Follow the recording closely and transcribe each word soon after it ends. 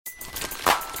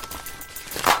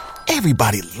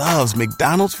Everybody loves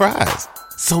McDonald's fries.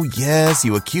 So yes,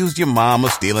 you accused your mom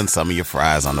of stealing some of your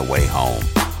fries on the way home.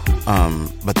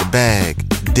 But the bag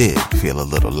did feel a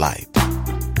little light.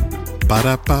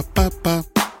 Ba-da-ba-ba-ba.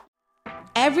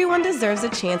 Everyone deserves a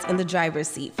chance in the driver's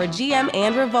seat. For GM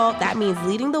and Revolt, that means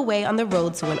leading the way on the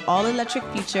road to an all-electric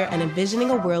future and envisioning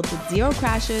a world with zero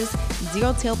crashes,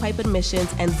 zero tailpipe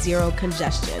emissions, and zero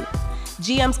congestion.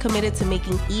 GM's committed to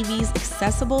making EVs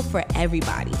accessible for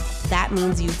everybody. That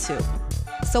means you too.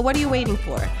 So what are you waiting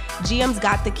for? GM's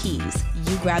got the keys.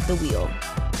 You grab the wheel.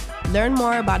 Learn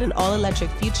more about an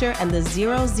all-electric future and the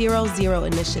 000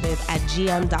 initiative at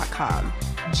gm.com.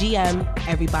 GM,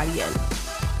 everybody in.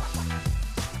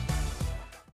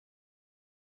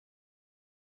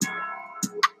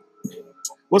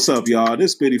 What's up, y'all?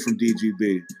 This is Biddy from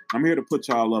DGB. I'm here to put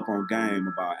y'all up on game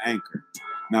about Anchor.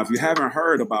 Now, if you haven't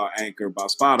heard about Anchor, about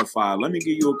Spotify, let me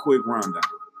give you a quick rundown.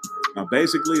 Now,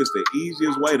 basically, it's the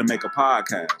easiest way to make a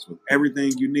podcast with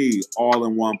everything you need all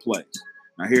in one place.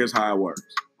 Now, here's how it works.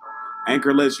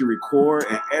 Anchor lets you record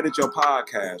and edit your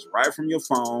podcast right from your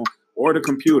phone or the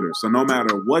computer. So no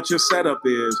matter what your setup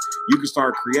is, you can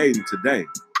start creating today.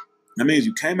 That means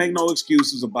you can't make no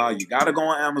excuses about you got to go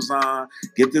on Amazon,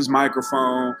 get this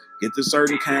microphone, get this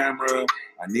certain camera,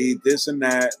 I need this and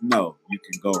that. No, you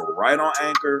can go right on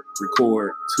Anchor,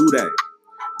 record today.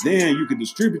 Then you can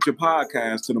distribute your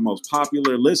podcast to the most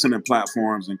popular listening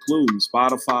platforms, including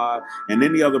Spotify and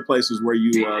any other places where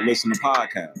you listen to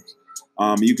podcasts.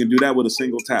 You can do that with a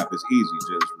single tap. It's easy.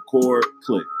 Just record,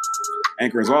 click.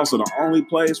 Anchor is also the only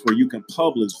place where you can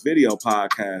publish video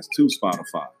podcasts to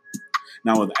Spotify.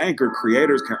 Now, with Anchor,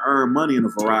 creators can earn money in a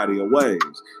variety of ways,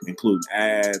 including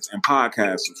ads and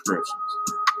podcast subscriptions.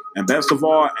 And best of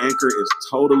all, Anchor is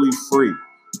totally free.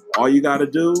 All you got to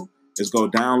do is go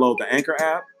download the Anchor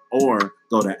app or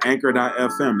go to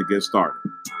anchor.fm to get started.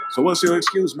 So what's your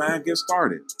excuse, man? Get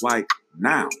started. Like,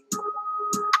 now.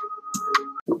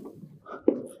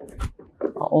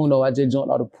 Uno, I just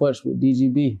jumped out of Porch with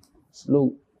DGB.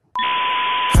 Salute.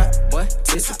 Hot boy,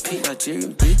 disappear,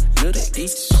 Nigerian beat, little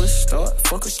east, push start,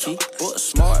 fuck a key, book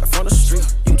smart from the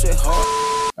street, you just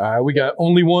hard. All right, we got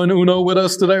Only1Uno with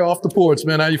us today off the porch,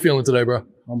 man. How you feeling today, bro?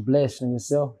 I'm blessed. And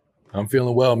yourself? I'm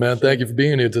feeling well, man. Thank you for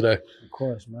being here today. Of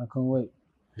course, man. I couldn't wait.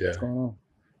 Yeah. What's going on?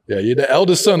 Yeah, you're the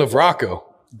eldest son of Rocco.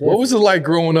 Definitely. What was it like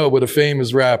growing up with a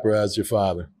famous rapper as your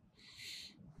father?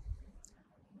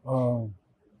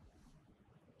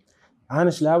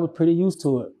 Honestly, I was pretty used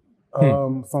to it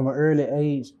from an early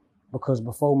age because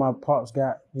before my pops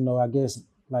got, I guess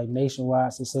like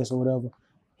nationwide success or whatever,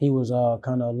 he was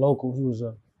kind of local. He was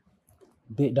a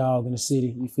big dog in the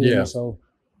city, you feel me? So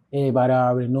everybody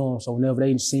already knew him. So whenever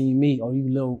they seen me, oh, you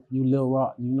Lil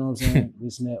Rock, you know what I'm saying?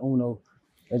 This and that, Uno.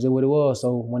 That's just what it was.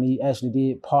 So when he actually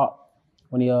did pop,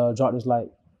 when he dropped his like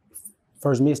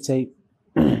first mixtape,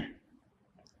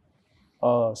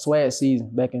 Swag Season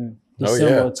back in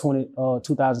December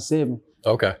 2007.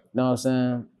 Okay. You know what I'm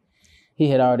saying? He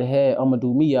had already had I'ma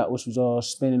Do Me out, which was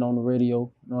spinning on the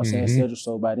radio, you know what I'm saying, etc.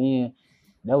 So by then,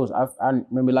 that was, I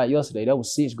remember like yesterday, that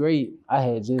was 6th grade. I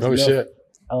had just left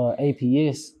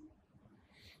APS.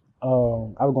 I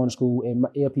was going to school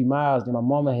at LP Miles, then my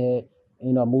mama had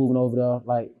ended up moving over there,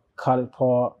 like College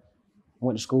Park,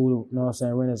 went to school, you know what I'm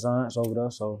saying, Renaissance over there.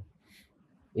 So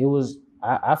it was,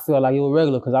 I felt like it was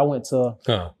regular because I went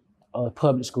to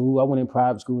public school. I went in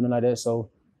private school and like that.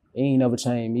 So it ain't never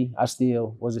changed me. I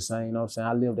still was the same, you know what I'm saying?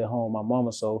 I lived at home with my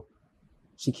mama, so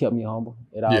she kept me humble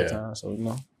at all times.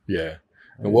 So, Yeah.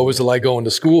 And what was it like going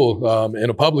to school in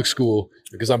a public school?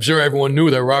 Because I'm sure everyone knew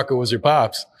that Rocco was your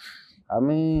pops. I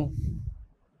mean,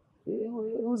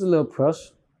 it was a little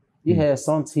pressure. You had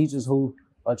some teachers who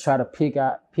try to pick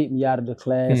me out of the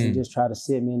class and just try to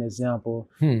set me an example.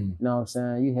 You know what I'm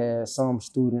saying? You had some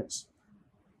students,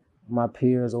 my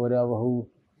peers or whatever, who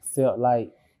felt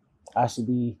like I should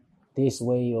be this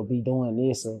way or be doing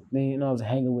this, or I was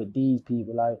hanging with these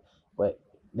people, but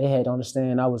they had to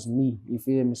understand I was me. You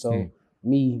feel me? So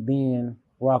me being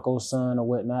Rocco's son or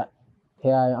whatnot,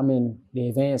 here I'm in the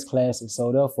advanced classes,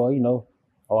 so therefore,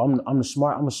 I'm a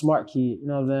smart kid. You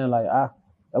know what I'm saying? Like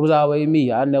that was always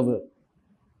me. I never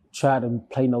tried to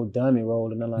play no dummy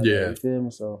role or nothing like that. You feel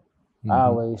me? So I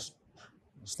always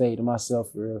stayed to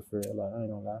myself for real. Like I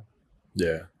ain't gonna lie.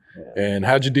 Yeah. And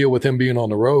how'd you deal with him being on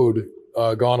the road,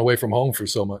 gone away from home for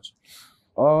so much?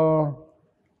 Well,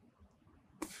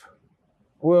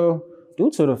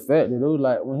 due to the fact that it was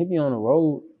like when he be on the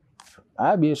road,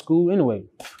 I'd be at school anyway.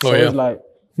 So it's like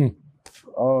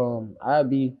I'd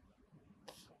be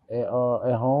at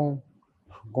home,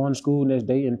 going to school next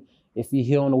day, and if he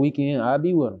here on the weekend, I'd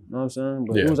be with him. You know what I'm saying?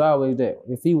 But it was always that.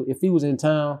 If he was in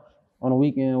town, on the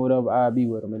weekend or whatever, I'd be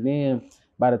with them. And then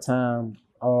by the time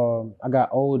I got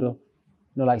older,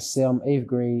 like 7th, 8th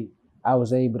grade, I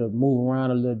was able to move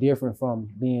around a little different from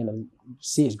being a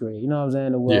 6th grade. You know what I'm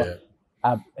saying? Well,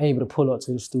 I'm able to pull up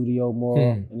to the studio more.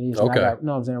 And I got, you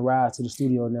know what I'm saying, ride to the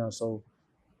studio now. So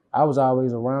I was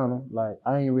always around them. Like,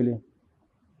 I ain't really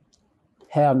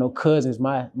have no cousins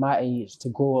my age to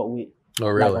grow up with. Oh,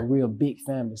 really? Like a real big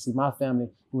family. See, my family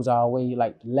was always,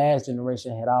 like, the last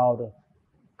generation had all the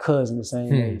cousins the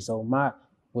same age. So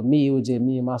with me, it was just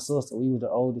me and my sister. We was the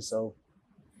oldest, so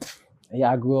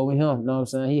yeah, I grew up with him. You know what I'm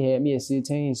saying? He had me at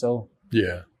 16, so yeah. You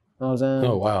know what I'm saying?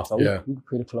 Oh, wow. So we were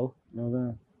pretty close. You know what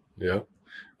I'm saying?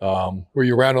 Yeah. Were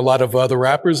you around a lot of other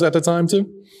rappers at the time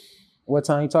too? What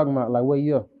time you talking about? Like what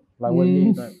year? Like what year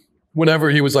you think? Whenever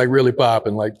he was like really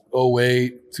popping, like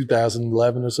 08,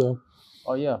 2011 or so.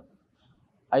 Oh yeah.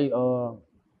 Long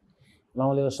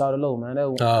Live Shawty Low, man. That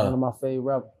was one of my favorite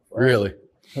rappers. Really?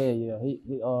 Hell yeah. He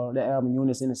that album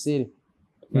Units in the City.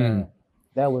 Man,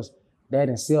 that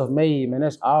and Self-Made, man,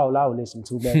 that's all I was listening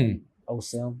to back in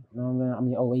 07, you know what I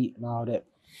mean? 08 and all that.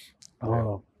 I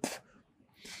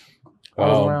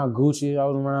was around Gucci, I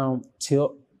was around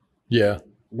Tip. Yeah.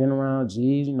 Been around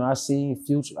G's, I seen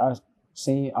Future, I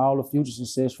seen all the Future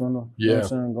success from the you know what I'm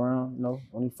saying, ground,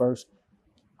 when he first,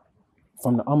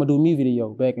 from the I'ma Do Me video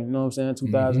back in,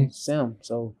 2007.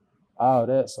 So all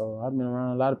that. So I've been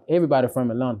around a lot of everybody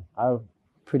from Atlanta. I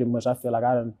feel like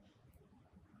I done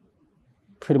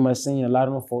pretty much seen a lot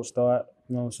of them folks start,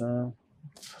 you know what I'm saying?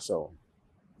 So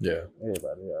yeah.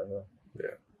 Everybody out here.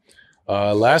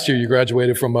 Yeah. Last year you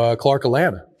graduated from Clark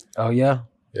Atlanta. Oh yeah?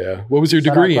 Yeah. What was your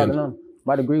degree in?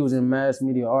 My degree was in mass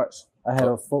media arts. I had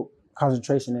a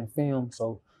concentration in film,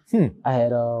 so I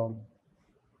had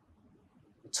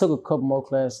took a couple more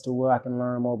classes to where I can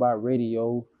learn more about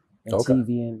radio and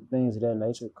TV and things of that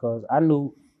nature, because I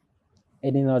knew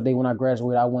at the end of the day when I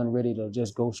graduated, I wasn't ready to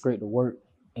just go straight to work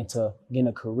and to get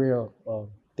a career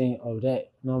thing of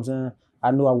that. You know what I'm saying?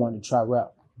 I knew I wanted to try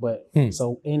rap, but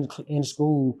so in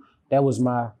school, that was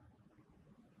my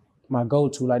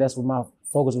go-to. Like that's what my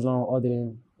focus was on, other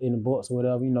than in the books or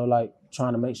whatever. Like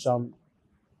trying to make sure I'm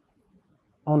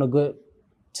on a good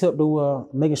tip to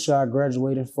making sure I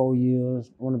graduated 4 years.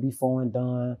 Want to be 4 and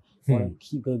done. Want to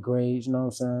keep good grades. You know what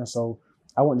I'm saying? So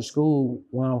I went to school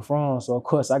where I'm from. So of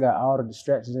course I got all the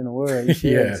distractions in the world.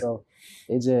 Yeah. So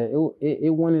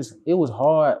it was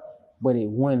hard, but it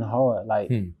wasn't hard. Like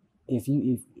if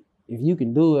you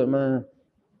can do it, man,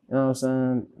 you know what I'm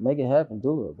saying, make it happen,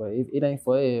 do it. But it ain't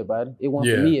for everybody. It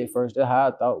wasn't for me at first. That's how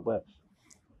I thought. But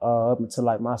up until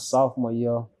like my sophomore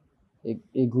year,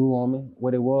 it grew on me.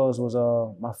 What it was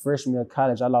my freshman year of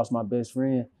college, I lost my best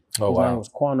friend. His name was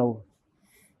Quano.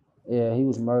 Yeah, he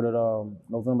was murdered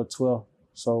November 12th.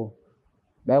 So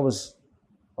that was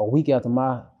a week after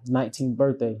my 19th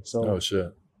birthday. So oh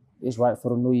shit. It's right for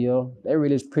the new year. They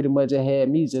really pretty much just had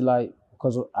me just like,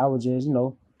 because I was just,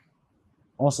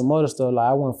 on some other stuff. Like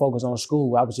I wasn't focused on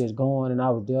school. I was just going and I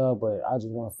was there, but I just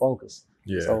wasn't focused.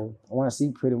 Yeah. So I want to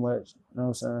see pretty much, you know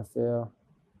what I'm saying,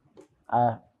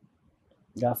 I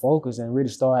got focused and really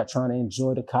started trying to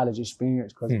enjoy the college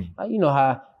experience. Because you know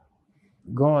how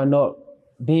growing up,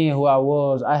 being who I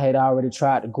was, I had already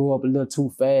tried to grow up a little too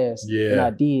fast. Yeah. And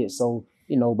I did. So,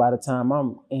 by the time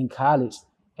I'm in college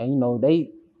and,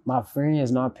 my friends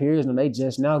and our peers, they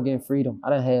just now getting freedom. I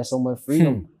done had so much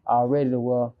freedom already to you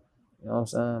know what I'm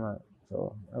saying? Like,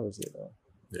 so that was it though.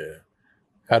 Yeah.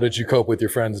 How did you cope with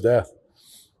your friend's death?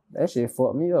 That shit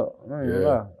fucked me up. I ain't gonna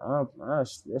lie.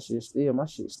 That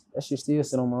shit still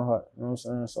sit on my heart. You know what I'm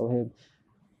saying? So heavy.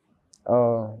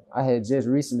 I had just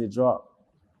recently dropped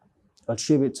a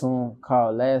tribute to him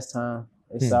called Last Time.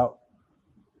 It's out.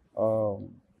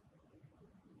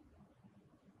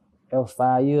 That was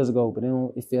 5 years ago, but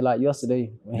then it felt like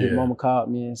yesterday when his mama called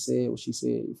me and said what she said.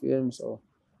 You feel me? So,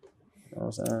 you know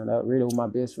what I'm saying? That really was my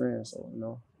best friend. So,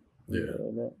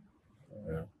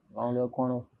 Yeah. Long Live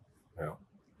Quano. Yeah.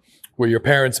 Were your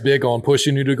parents big on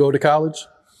pushing you to go to college?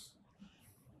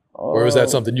 Or was that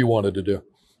something you wanted to do?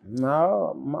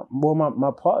 No,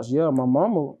 my pops, my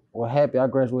mama was happy I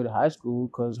graduated high school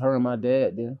because her and my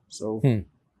dad did. So, you know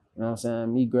what I'm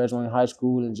saying? Me graduating high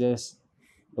school and just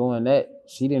doing that,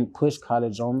 she didn't push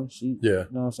college on me. She, you know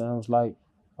what I'm saying? I was like,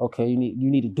 okay, you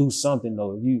need to do something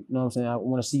though. You know what I'm saying? I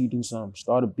want to see you do something.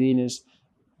 Start a business,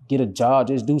 get a job,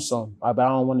 just do something. But I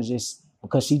don't want to just,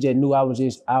 because she just knew I was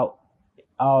just out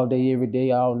all day, every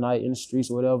day, all night in the streets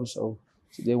or whatever. So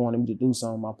she just wanted me to do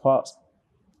something. My pops,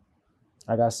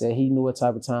 like I said, he knew what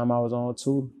type of time I was on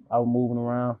too. I was moving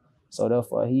around. So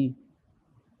therefore he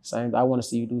saying, I want to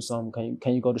see you do something.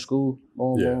 Can you go to school?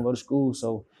 Boom, go to school.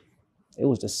 So it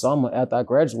was the summer after I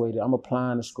graduated. I'm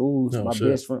applying to schools. Oh, my shit.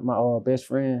 best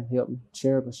friend helped me,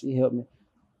 Cherokee, she helped me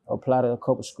apply to a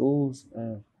couple schools,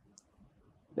 and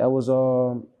that was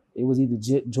it was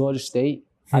either Georgia State.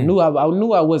 I knew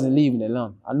I wasn't leaving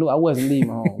Atlanta. I knew I wasn't leaving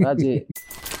home. I just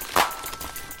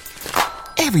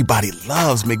Everybody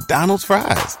loves McDonald's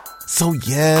fries. So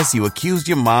yes, you accused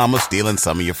your mom of stealing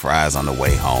some of your fries on the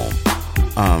way home.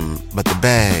 But the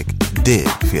bag did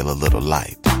feel a little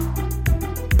light.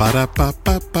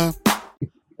 Ba-da-ba-ba-ba.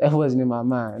 that wasn't in my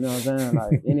mind. You know what I'm saying?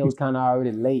 Like, and it was kind of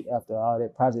already late after all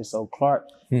that project. So Clark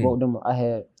wrote them. I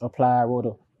had applied, wrote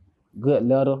a good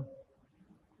letter.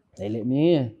 They let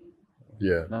me in. Yeah.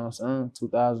 You know what I'm saying?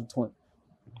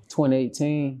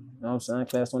 2018. You know what I'm saying?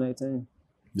 Class 2018.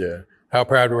 Yeah. How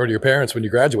proud were your parents when you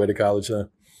graduated college then?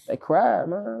 They cried,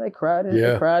 man. They cried.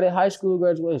 Yeah. They cried at high school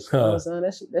graduation. Huh. You know what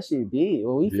I'm saying? That shit big.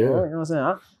 Well, we Yeah. for it, you know what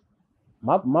I'm saying?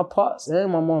 My pops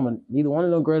and my mama, neither one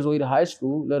of them graduated high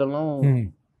school, let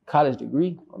alone college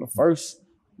degree on the first,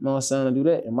 you know what I'm saying, to do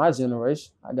that. In my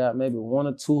generation, I got maybe one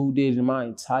or two who did it in my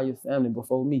entire family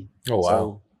before me. Oh, wow.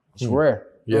 So it's rare.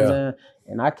 You know what I'm saying?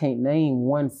 And I can't name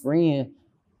one friend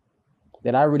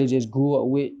that I really just grew up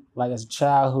with, like as a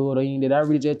childhood, or even that I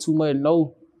really just too much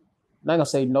know. I'm not gonna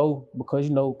say no, because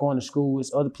going to school,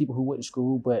 it's other people who went to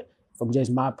school, but from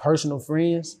just my personal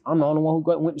friends, I'm the only one who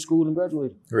went to school and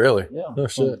graduated. Really? Yeah. Oh,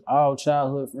 shit. All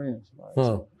childhood friends. Like,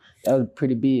 so that was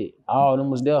pretty big. All of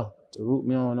them was there to root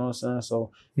me on, you know what I'm saying?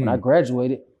 So when I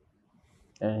graduated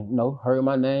and, heard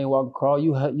my name walk across,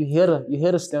 you hit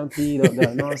a stampede up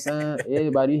there, you know what I'm saying?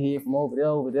 Everybody, you hear from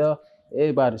over there,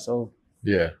 everybody. So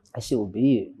Yeah. that shit was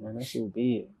big, man. That shit was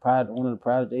big. One of the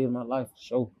proudest days of my life, for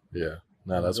sure. Yeah.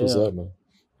 No, that's what's up, man.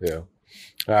 Yeah.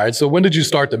 All right. So when did you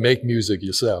start to make music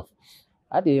yourself?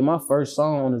 I did my first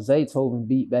song on the Zaytoven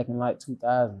beat back in like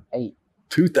 2008.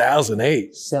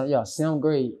 2008. 7th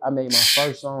grade, I made my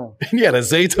first song. You had a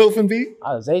Zaytoven beat?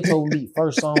 Zaytoven beat,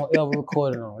 first song ever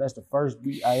recorded on. That's the first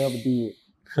beat I ever did.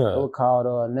 It was called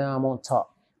Now I'm on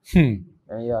Top. And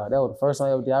yeah, that was the first song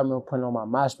I ever did. I remember putting it on my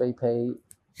MySpace page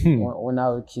when I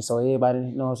was a kid. So everybody,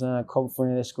 you know what I'm saying, a couple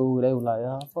friends at school, they was like,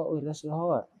 fuck with it, that shit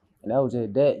hard. And that was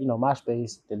just that,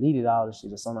 MySpace deleted all the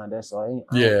shit or something like that. So it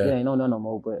ain't no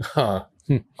more. But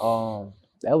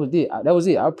that was it. I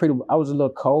was a little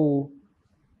cold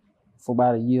for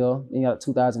about a year. Then got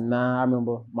 2009. I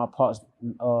remember my pops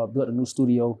built a new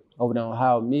studio over there on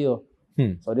Howard Mill.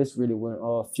 So this really when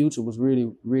Future was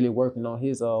really, really working on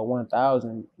his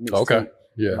 1000 mixtape. Okay.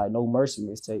 Yeah. Like No Mercy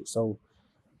mixtape. So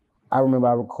I remember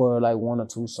I recorded like 1 or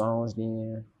 2 songs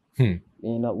then. And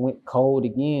went cold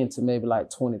again to maybe like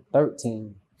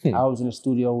 2013. I was in the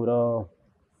studio with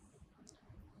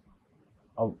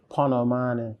a partner of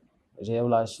mine, and they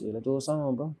was like, shit, let's do a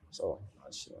song, bro. So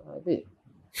I shit, I bet.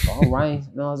 So I'm writing, you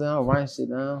know what I'm saying? I'm writing shit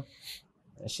down.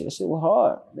 That shit was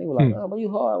hard. They were like, nah, but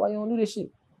you hard, why you don't do this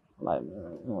shit? I'm like, man, I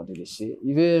don't want to do this shit.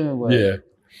 You feel me? But Yeah.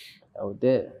 That was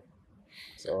that.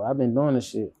 So I've been doing this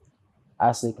shit,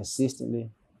 I say consistently,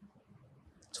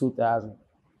 2017.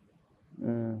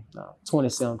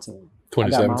 2017. I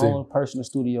got my own personal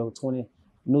studio,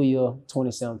 New Year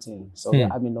 2017. So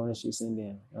I've been doing this shit since then.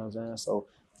 You know what I'm saying? So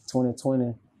 2020,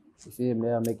 you feel me,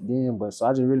 I'll make it then. But so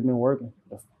I just really been working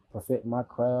to perfect my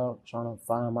crowd, trying to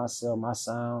find myself, my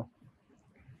sound,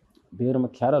 building a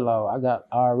catalog. I got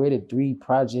already 3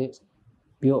 projects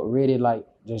built, ready, like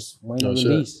just waiting to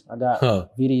release. I got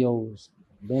videos,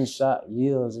 been shot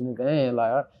years in advance.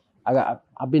 Like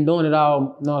I've been doing it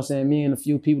all, you know what I'm saying, me and a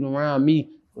few people around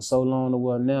me for so long.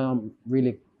 Well, now I'm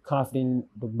really confident in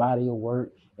the body of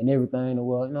work and everything in the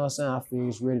world. You know what I'm saying? I feel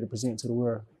it's ready to present to the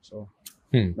world. So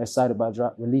I'm excited about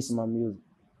releasing my music.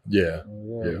 Yeah.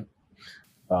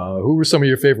 Who were some of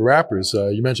your favorite rappers?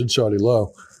 You mentioned Shawty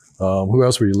Low. Who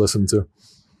else were you listening to?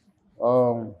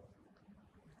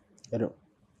 At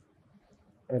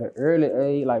an early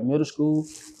age, like middle school,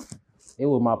 it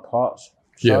was my pops,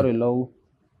 Shawty Low.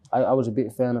 I was a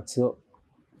big fan of Tip.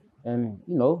 And,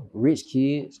 Rich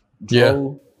Kids,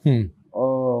 Dro.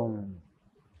 All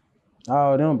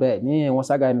them back then. Once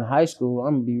I got into high school,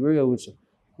 I'm gonna be real with you.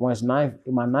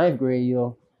 In my 9th grade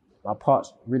year, my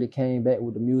pops really came back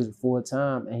with the music full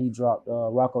time, and he dropped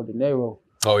Rocco De Niro.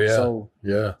 Oh yeah. So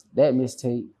that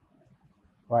mixtape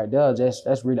right there,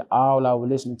 that's really all I was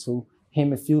listening to.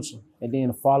 Him and Future. And then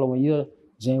the following year,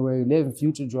 January 11th,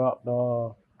 Future dropped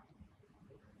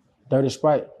Dirty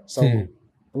Sprite. So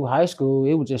through high school,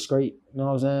 it was just straight, you know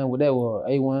what I'm saying? What that was,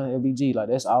 A1, LBG, like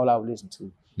that's all I would listen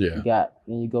to. Yeah.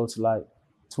 Then you go to like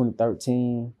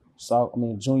 2013,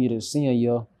 junior to senior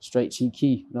year, straight Chief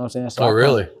Keef, you know what I'm saying? So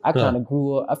really? I kind of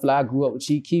grew up, I feel like I grew up with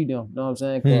Chief Keef them, you know what I'm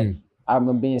saying? 'Cause I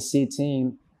remember being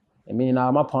 16, And me and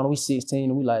my partner, we 16,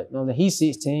 and we like, you know, he's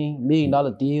 16, $1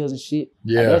 million deals and shit.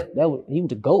 Yeah. Like he was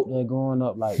the GOAT there growing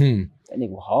up. Like, that nigga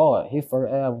was hard. His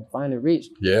first album, Finally Rich,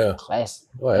 Yeah. classic.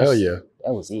 Oh, hell yeah.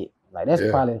 That was it. Like, that's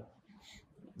probably,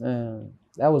 man,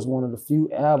 that was one of the few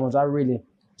albums I really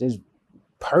just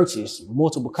purchased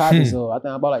multiple copies of. I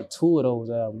think I bought like 2 of those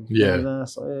albums. Yeah. You know what I'm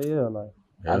saying? So, like,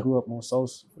 I grew up on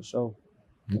Sosa for sure.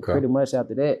 Okay. Pretty much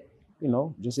after that, you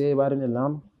know, just everybody in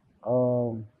Atlanta.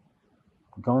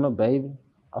 Gunna, Baby.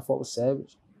 I fuck with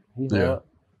Savage. He hard.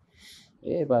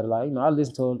 Everybody, like, you know, I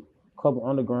listen to a couple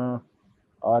underground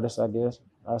artists, I guess,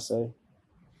 I say.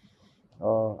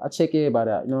 I check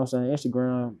everybody out, you know what I'm saying?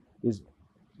 Instagram is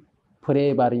put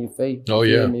everybody in your face. Oh,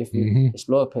 yeah. If you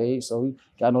explore page, so we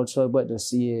got no choice but to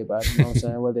see everybody, you know what I'm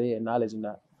saying? Whether they acknowledge or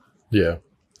not. Yeah.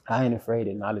 I ain't afraid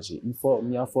to acknowledge it. You fuck with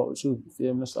me, I fuck with you. You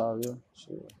feel me? That's all real.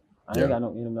 Shit. I ain't got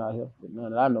no enemy out here, but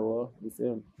none that I know of. You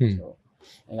feel me? So,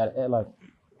 ain't got to act like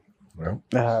well,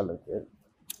 I look at it.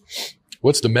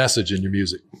 What's the message in your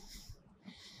music?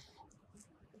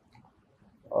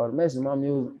 The message in my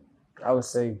music, I would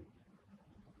say,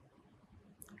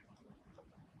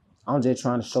 I'm just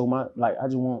trying to show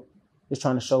just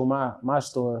trying to show my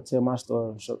story, tell my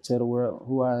story, tell the world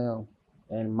who I am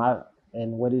and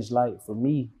what it's like for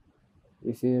me,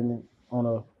 you feel me, on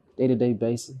a day-to-day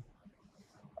basis.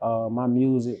 My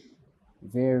music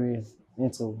very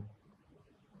into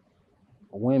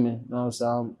women, you know what I'm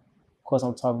saying? Of course,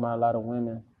 I'm talking about a lot of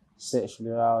women,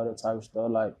 sexually, all that type of stuff,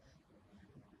 like,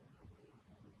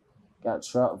 got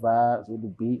trap vibes with the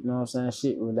beat, you know what I'm saying?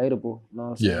 Shit relatable, you know what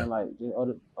I'm saying? Like,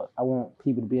 I want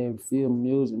people to be able to feel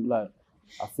music and be like,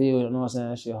 I feel it, you know what I'm saying?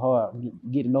 That shit hard.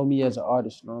 Get to know me as an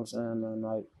artist, you know what I'm saying? And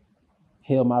like,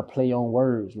 hear my play on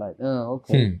words, like,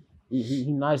 okay.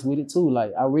 He nice with it too.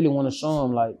 Like, I really want to show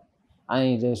him, like, I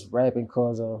ain't just rapping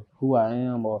because of who I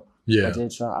am or I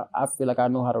just try. I feel like I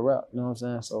know how to rap, you know what I'm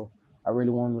saying? So I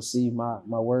really want them to see my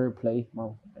word play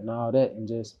and all that and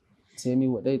just tell me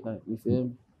what they think, you feel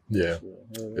me? Yeah.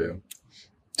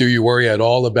 Do you worry at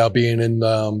all about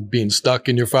being stuck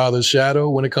in your father's shadow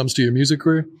when it comes to your music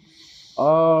career?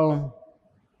 To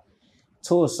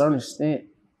a certain extent.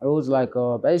 It was like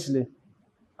basically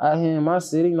out here in my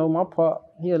city, you know, my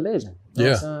pop, he a legend. You know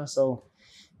what I'm saying? So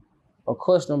of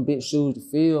course them big shoes to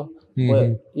fill,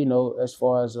 but you know, as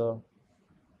far as on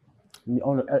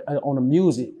the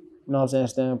music, you know what I'm saying,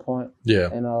 standpoint,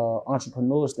 and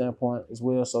entrepreneur standpoint as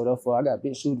well. So therefore I got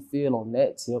big shoes to fill on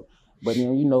that tip. But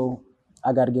then, you know,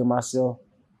 I gotta give myself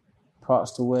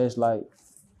props to where it's like,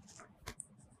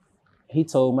 he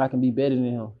told me I can be better than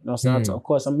him. You know what I'm saying? Of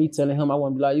course, I'm me telling him I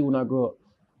want to be like you when I grow up.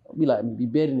 I'll be like, be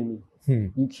better than me.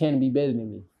 You can be better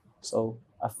than me. So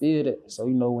I feel that. So,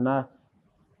 you know, when I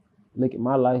look at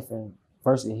my life and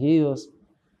first it heals,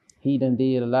 he done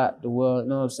did a lot the world, you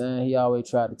know what I'm saying? He always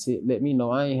tried to let me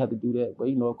know I ain't have to do that. But,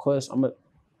 you know, of course, I'm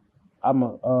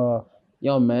a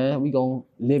young man. We gonna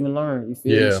live and learn, you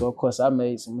feel me? So, of course, I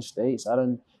made some mistakes. I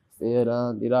done fell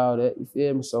down, did all that, you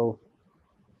feel me? So,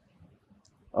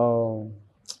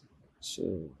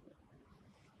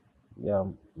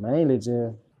 mainly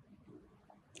just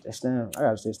I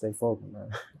gotta just stay focused, man.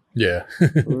 Yeah.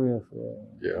 For real.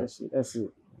 Yeah. That's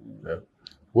it. Yeah.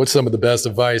 What's some of the best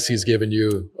advice he's given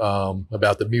you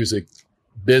about the music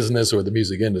business or the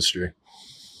music industry?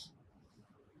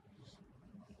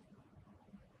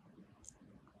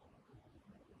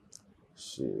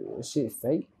 Shit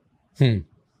fake.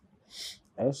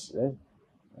 That's leave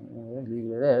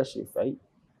it at that. That shit fake.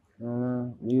 You know what I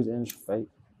mean? Music industry fake.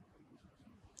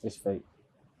 It's fake.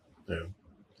 Yeah.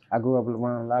 I grew up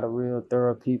around a lot of real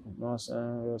thorough people, you know what I'm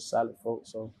saying? Real solid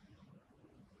folks. So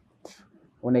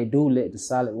when they do let the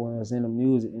solid ones in the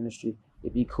music industry,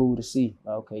 it'd be cool to see.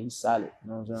 Like, okay, he's solid. You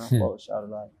know what I'm saying? I fuck with y'all a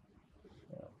lot.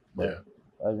 But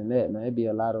other than that, man, it'd be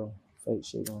a lot of fake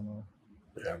shit going on.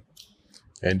 Yeah.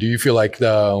 And do you feel like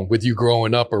with you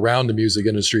growing up around the music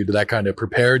industry, did that kind of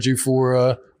prepared you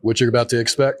for what you're about to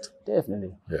expect?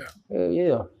 Definitely. Yeah. Hell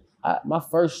yeah. My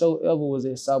first show ever was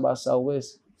at South by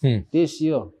Southwest this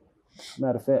year,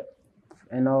 matter of fact.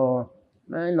 And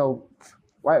man, you know,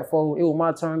 right before it was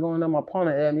my turn going up, my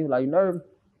partner asked me, like, you nervous?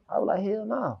 I was like, hell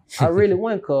no. I really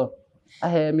went, cause I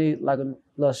had me like a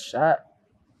little shot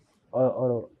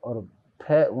or the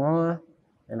pet run,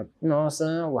 and you know what I'm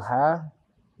saying, I was high,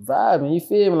 vibing, you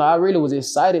feel me? Like, I really was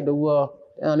excited to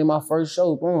down in my first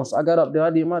show, boom. So I got up there,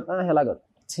 I did my thing, I had like a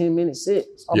 10-minute set.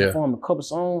 So I performed a couple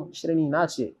songs, shit ain't even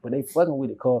out yet, but they fucking with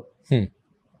it, cause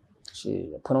shit,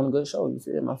 I put on a good show, you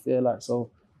feel me? I feel like, so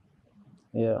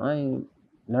yeah, I ain't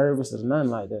nervous or nothing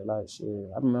like that. Like, shit,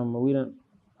 I remember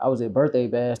I was at birthday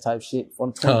bash type shit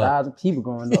for 20,000 people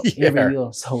growing up every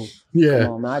year. So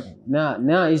man,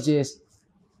 now it's just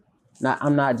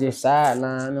I'm not just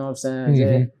sideline, you know what I'm saying?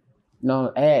 Just,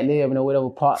 ad lib or whatever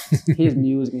part his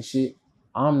music and shit.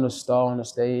 I'm the star on the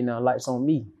stage now, lights on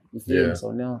me. You feel me?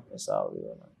 So now it's all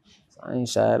real. Man. So I ain't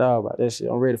shy at all about that shit.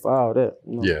 I'm ready for all that.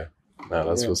 You know? Yeah, no,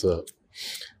 that's what's up.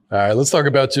 All right, let's talk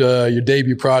about your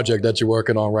debut project that you're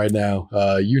working on right now.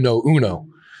 Only1Uno.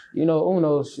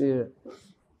 Uno shit.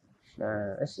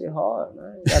 Man, that shit hard,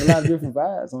 man. Got a lot of different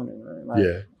vibes on it, man. Like,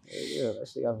 yeah, that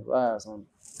shit got some vibes on it.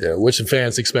 Yeah, what should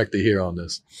fans expect to hear on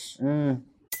this?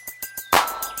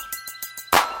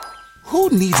 Who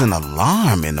needs an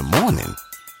alarm in the morning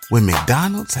when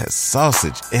McDonald's has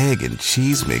sausage, egg, and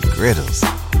cheese McGriddles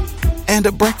and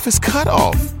a breakfast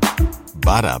cutoff?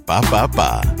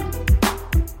 Ba-da-ba-ba-ba.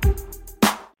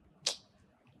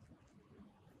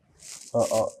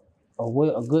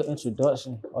 A good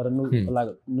introduction of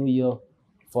the new year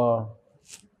for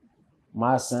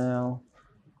my sound,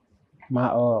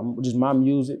 my just my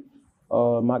music,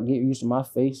 my get used to my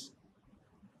face.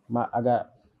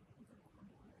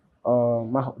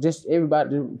 Just everybody,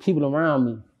 the people around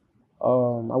me. I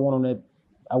want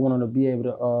them to be able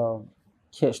to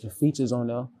catch the features on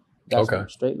there. Got some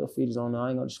straight little features on there. I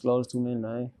ain't gonna disclose too many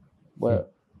names,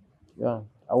 but yeah,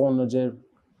 I want them to just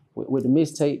with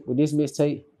this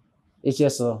mixtape, it's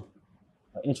just an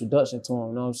introduction to him.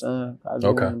 You know what I'm saying? I just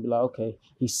want him to be like, okay,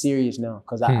 he's serious now,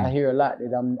 because I hear a lot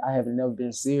that I haven't never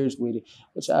been serious with it,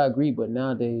 which I agree. But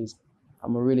nowadays,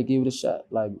 I'm gonna really give it a shot.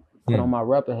 Like put on my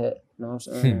rapper hat. You know what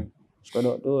I'm saying? Straight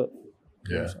up do it.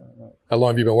 Yeah. You know what I'm saying? How long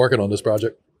have you been working on this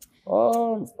project?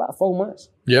 About 4 months.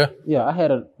 Yeah? Yeah, I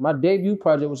had my debut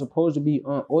project was supposed to be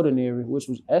Unordinary, which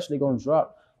was actually gonna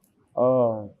drop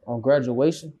on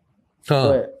graduation.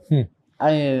 But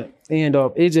I end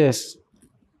up, it just,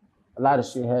 a lot of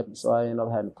shit happened, so I ended up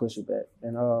having to push it back.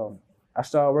 And I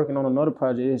started working on another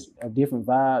project. It's a different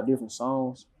vibe, different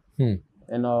songs. And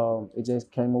it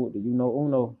just came up with the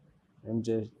Only1Uno. And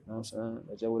just, you know what I'm saying?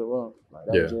 That's just what it was. Like,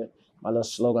 that was just my little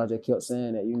slogan. I just kept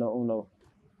saying that, Only1Uno.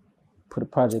 Put a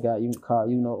project out, you call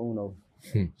Only1Uno.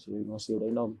 So you're gonna see if they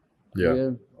know me. Yeah, I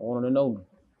want them to know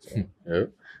me.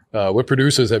 So. What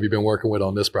producers have you been working with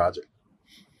on this project?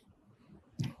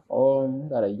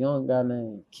 Got a young guy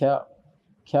named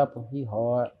Kappa. He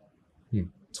hard.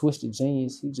 Twisted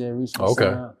Genius. He just recently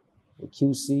signed with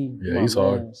QC. Yeah, he's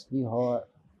hard. Mans. He hard.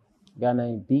 Guy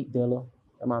named Beat Dilla.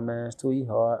 That's my man's too. He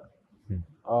hard.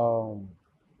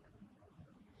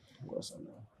 What's up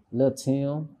now? Lil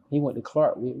Tim. He went to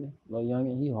Clark with me. Lil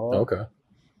Youngin. He hard. Okay.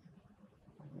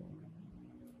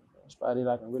 That's probably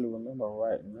I can really remember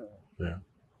right now.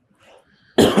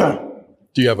 Yeah.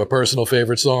 Do you have a personal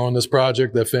favorite song on this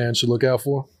project that fans should look out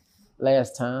for?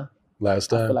 Last Time. Last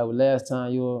Time? I feel like with Last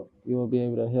Time, you'll be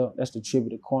able to help. That's the tribute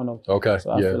to Quantum. Okay,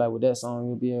 So I feel like with that song,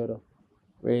 you'll be able to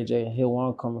Ray J hear where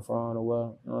I'm coming from or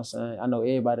well. You know what I'm saying? I know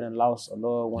everybody done lost a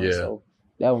loved one, so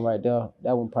that one right there,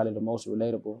 that one probably the most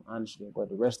relatable, honestly. But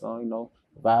the rest of them,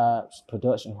 vibes,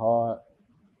 production hard,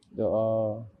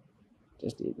 the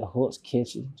hooks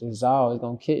catchy. Just all it's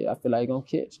gonna catch. I feel like it's gonna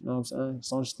catch. You know what I'm saying?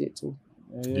 It's on the stick too.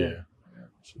 Yeah.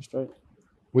 Shit straight.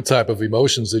 What type of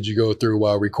emotions did you go through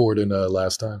while recording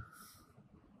Last Time?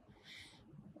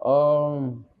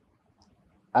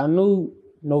 I knew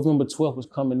November 12th was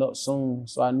coming up soon,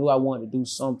 so I knew I wanted to do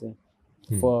something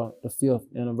for the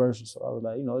 5th anniversary. So I was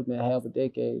like, it's been half a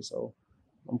decade, so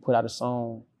I'm gonna put out a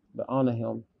song to honor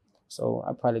him. So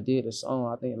I probably did the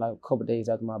song, I think like a couple days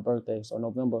after my birthday, so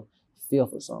November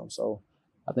 5th or something. So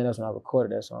I think that's when I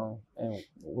recorded that song. And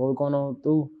what was going on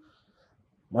through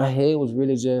my head was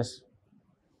really just,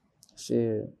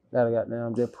 shit, that I got now,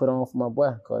 just put on for my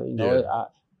boy, because,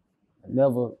 I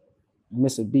never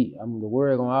miss a beat. I mean, the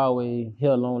word gonna always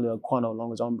hear lonely or Quantum as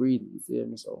long as I'm breathing, you feel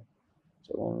me? So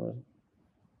just wanna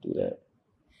do that.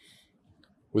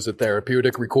 Was it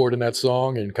therapeutic recording that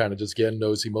song and kind of just getting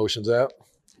those emotions out?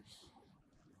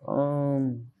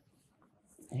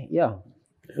 Yeah.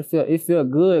 It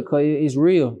felt good because it's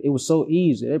real. It was so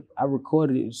easy. I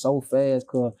recorded it so fast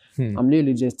because I'm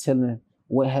literally just telling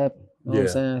what happened. You know what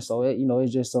I'm saying? So,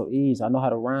 it's just so easy. I know how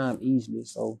to rhyme easily.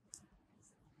 So,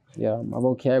 yeah, my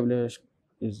vocabulary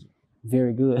is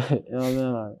very good. You know what I'm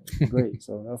saying? Like, great.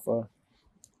 So, therefore,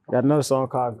 I got another song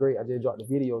called Great. I just dropped the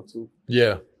video too.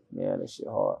 Yeah. Yeah, that shit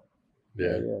hard.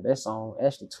 Yeah. That song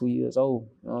actually 2 years old.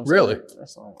 You know what I'm really? saying? That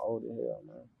song old as hell,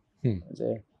 man.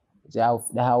 That's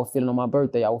how I was feeling on my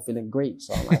birthday. I was feeling great.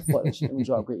 So I'm like, fuck this shit. Let me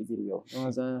drop a great video. You know what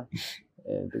I'm saying?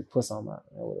 And they put something out.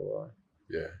 That's what it was.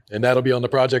 Yeah. And that'll be on the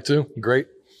project too? Great?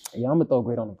 Yeah, I'm going to throw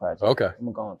Great on the project. Okay. I'm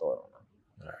going to go and throw it on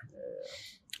there. All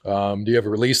right. Do you have a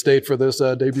release date for this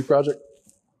debut project?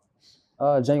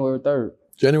 January 3rd.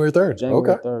 January 3rd.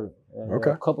 January Okay. 3rd. Yeah,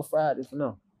 Okay. A couple Fridays for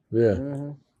now. Yeah.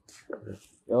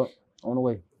 Yep. On the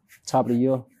way. Top of the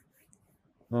year. You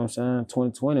know what I'm saying?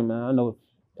 2020, man. I know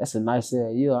that's a nice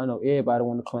year. I know everybody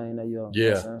want to claim that year. Yeah. You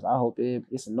know what I'm saying? So I hope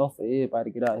it's enough for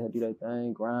everybody to get out here, do their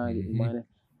thing, grind, get the money.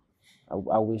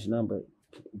 I wish nothing but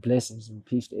blessings and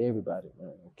peace to everybody,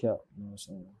 man. Kept, you know what I'm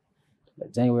saying?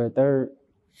 Like January 3rd.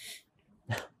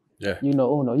 Yeah. You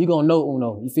know Uno. You gonna know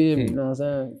Uno. You feel me? You know what I'm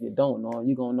saying? If you don't know him,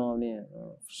 you gonna know him then.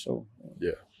 For sure.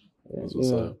 Yeah. That's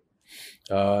what's up.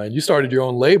 And you started your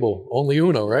own label,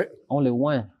 Only1Uno, right? Only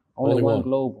one. Only one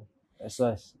global. That's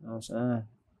us. You know what I'm saying?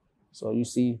 So you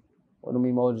see what them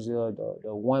emojis are,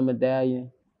 the one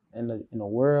medallion in the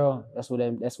world, that's what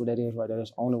that is right there.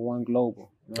 There's only one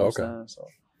global. You know what I'm saying? So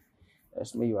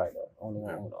that's me right there.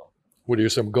 Only1Uno. What are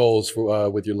some goals for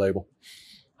with your label?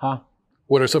 Huh?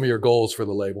 What are some of your goals for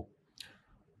the label?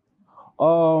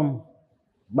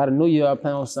 By the new year, I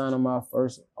plan on signing my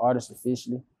first artist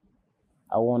officially.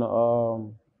 I want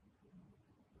to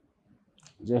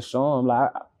just show them,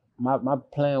 like, my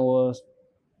plan was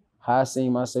how I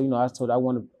seen myself. You know, I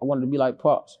wanted to be like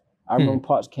Porch. I remember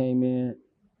Porch came in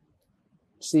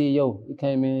CEO. He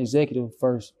came in executive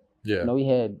first. Yeah. You know, he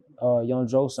had Young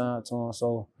Joe signed to him.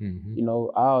 So, you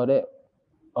know, all that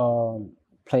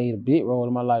played a big role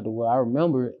in my life. Well, I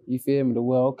remember it, you feel me?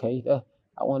 Okay,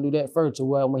 I want to do that first. To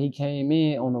where when he came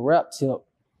in on the rap tip,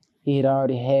 he had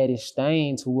already had his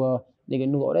stain to where nigga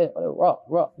knew, that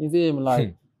rock, you feel me?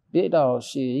 Like, big dog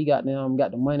shit. He got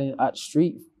the money out the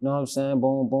street, you know what I'm saying?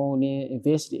 Boom, then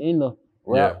invested in the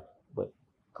rap, but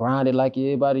grinded like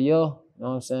everybody else, you know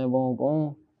what I'm saying?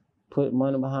 Boom, put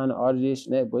money behind the artist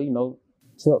and that, but you know,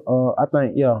 I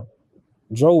think,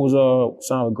 Joe was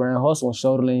signed with Grand Hustle and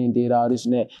Shoulderline did all this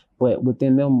and that, but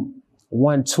within them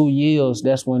 1-2 years,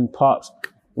 that's when Pops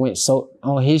went so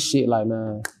on his shit, like,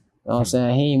 man, you know what I'm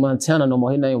saying? He ain't Montana no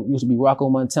more. His name used to be Rocco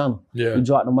Montana. Yeah. He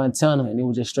dropped to Montana and it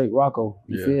was just straight Rocco.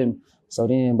 You feel me? So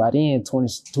then by then,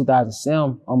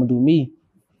 2007, I'm gonna do me.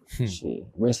 Shit,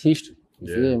 rest history.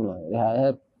 You feel me? Like, how it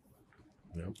happened.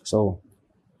 Yep. So,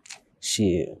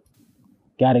 shit,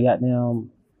 gotta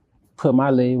goddamn put my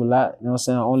label out, you know what I'm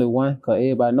saying? Only one, cause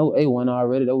everybody know A1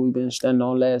 already, that we've been standing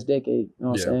on last decade, you know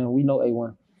what I'm saying? We know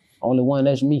A1. Only one,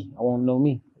 that's me. I wanna know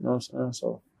me, you know what I'm saying?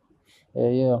 So,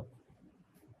 yeah.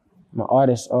 My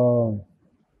artist,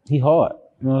 he hard,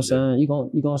 you know what I'm saying? You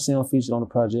gonna see him featured on the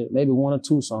project, maybe 1 or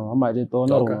 2 songs. I might just throw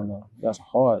another one up. That's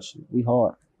hard shit. We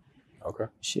hard. Okay.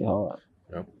 Shit hard.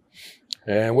 Yep.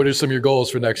 And what are some of your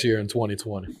goals for next year in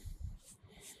 2020?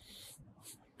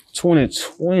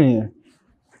 2020,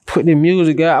 put the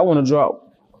music out. I want to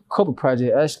drop a couple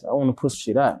projects. Actually, I want to put some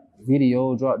shit out.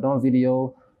 Drop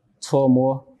video, tour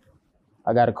more.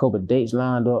 I got a couple dates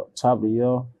lined up, top of the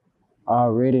year,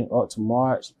 already up to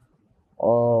March.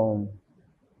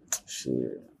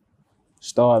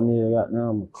 Start me, got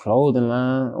now clothing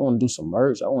line. I want to do some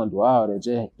merch. I want to do all that,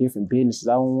 just different businesses.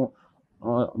 I want,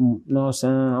 you know what I'm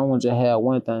saying? I want to just have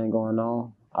one thing going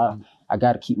on. I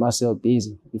got to keep myself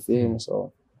busy. You feel me?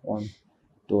 So I want to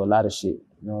do a lot of shit.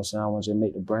 You know what I'm saying? I want to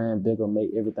make the brand bigger,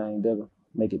 make everything bigger,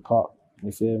 make it pop.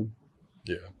 You feel me?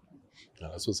 Yeah.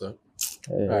 No, that's what's up.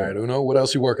 Yeah. All right, Uno, what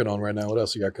else you working on right now? What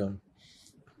else you got coming?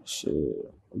 Shit,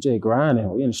 I'm just grinding.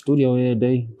 We in the studio every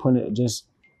day, just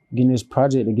getting this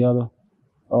project together.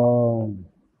 And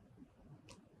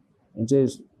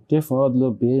just different other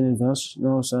little business events, you know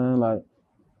what I'm saying? Like,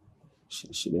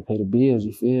 shit, they pay the bills,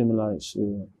 you feel me? Like,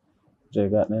 shit,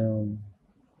 just got them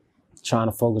trying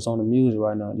to focus on the music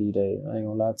right now these days. I ain't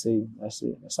gonna lie to you. That's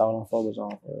it. That's all I'm focused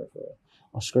on.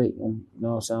 I'm straight. You know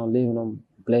what I'm saying? I'm living. I'm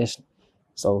blessed.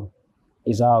 So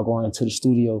it's all going into the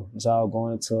studio. It's all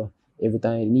going into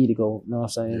everything it need to go. You know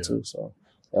what I'm saying? Too. So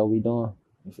that's what we doing.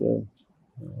 You feel me?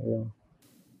 Yeah.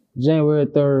 January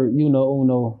 3rd, you know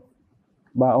Uno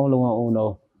by Only1Uno. You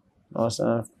know what I'm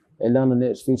saying? Atlanta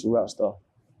next future rap stuff.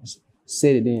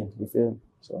 Set it in. You feel me?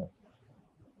 So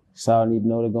that's all I need to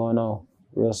know that's going on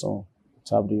real soon.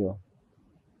 Top of the year.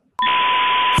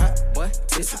 Hot boy,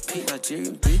 disappear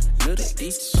Nigerian beat. Middle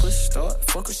East, push start,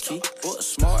 fuck a key. Book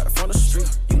smart from the street.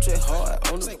 You just hard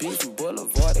on the beach and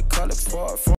boulevard. They call it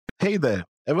far from. Hey there,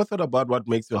 ever thought about what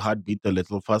makes your heart beat a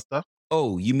little faster?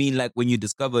 Oh, you mean like when you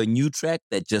discover a new track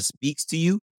that just speaks to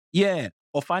you? Yeah,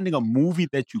 or finding a movie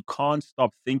that you can't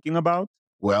stop thinking about?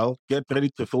 Well, get ready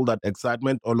to feel that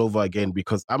excitement all over again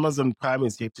because Amazon Prime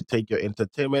is here to take your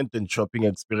entertainment and shopping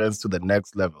experience to the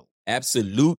next level.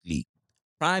 Absolutely.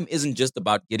 Prime isn't just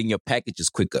about getting your packages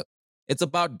quicker. It's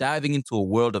about diving into a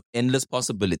world of endless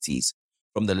possibilities.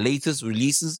 from the latest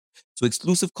releases to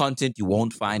exclusive content you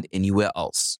won't find anywhere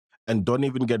else. And don't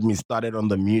even get me started on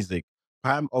the music.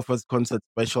 Prime offers concert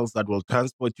specials that will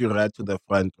transport you right to the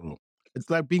front row. It's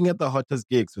like being at the hottest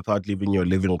gigs without leaving your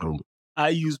living room. I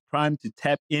use Prime to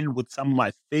tap in with some of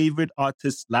my favorite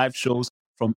artists' live shows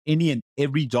from any and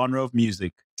every genre of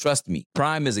music. Trust me,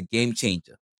 Prime is a game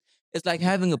changer. It's like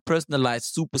having a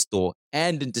personalized superstore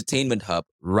and entertainment hub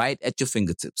right at your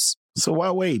fingertips. So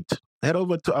why wait? Head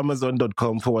over to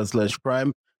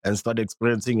amazon.com/Prime and start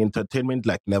experiencing entertainment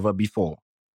like never before.